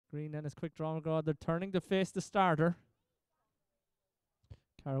Green then is Quick Draw McGraw. They're turning to face the starter.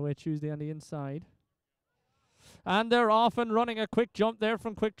 Caraway Tuesday on the inside. And they're off and running. A quick jump there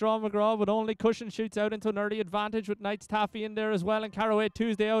from Quick Draw McGraw, but only Cushion shoots out into an early advantage with Knights Taffy in there as well, and Caraway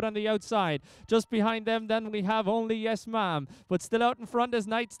Tuesday out on the outside. Just behind them then we have Only Yes Ma'am, but still out in front is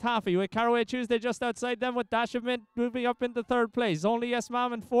Knights Taffy with Caraway Tuesday just outside them with Dash of Mint moving up into third place. Only Yes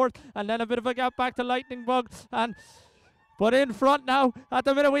Ma'am in fourth, and then a bit of a gap back to Lightning Bug. But in front now, at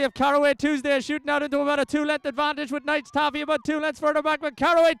the minute we have Caraway Tuesday shooting out into about a 2-length advantage with Knights Taffy about 2 lengths further back. But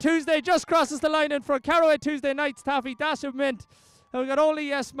Caraway Tuesday just crosses the line in front. Caraway Tuesday, Knights Taffy, Dash of Mint. And we got Only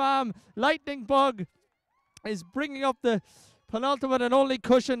Yes Ma'am. Lightning Bug is bringing up the penultimate, and Only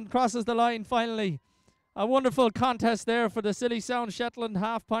Cushion crosses the line finally. A wonderful contest there for the Silly Sound Shetland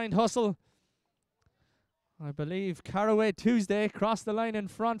half-pint hustle. I believe Caraway Tuesday crossed the line in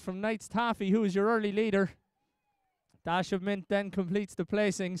front from Knights Taffy, who is your early leader. Dash of Mint then completes the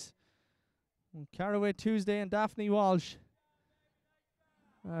placings. Caraway Tuesday and Daphne Walsh.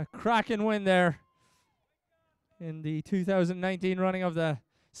 A cracking win there in the 2019 running of the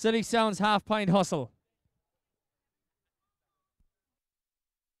Silly Sounds half-pint hustle.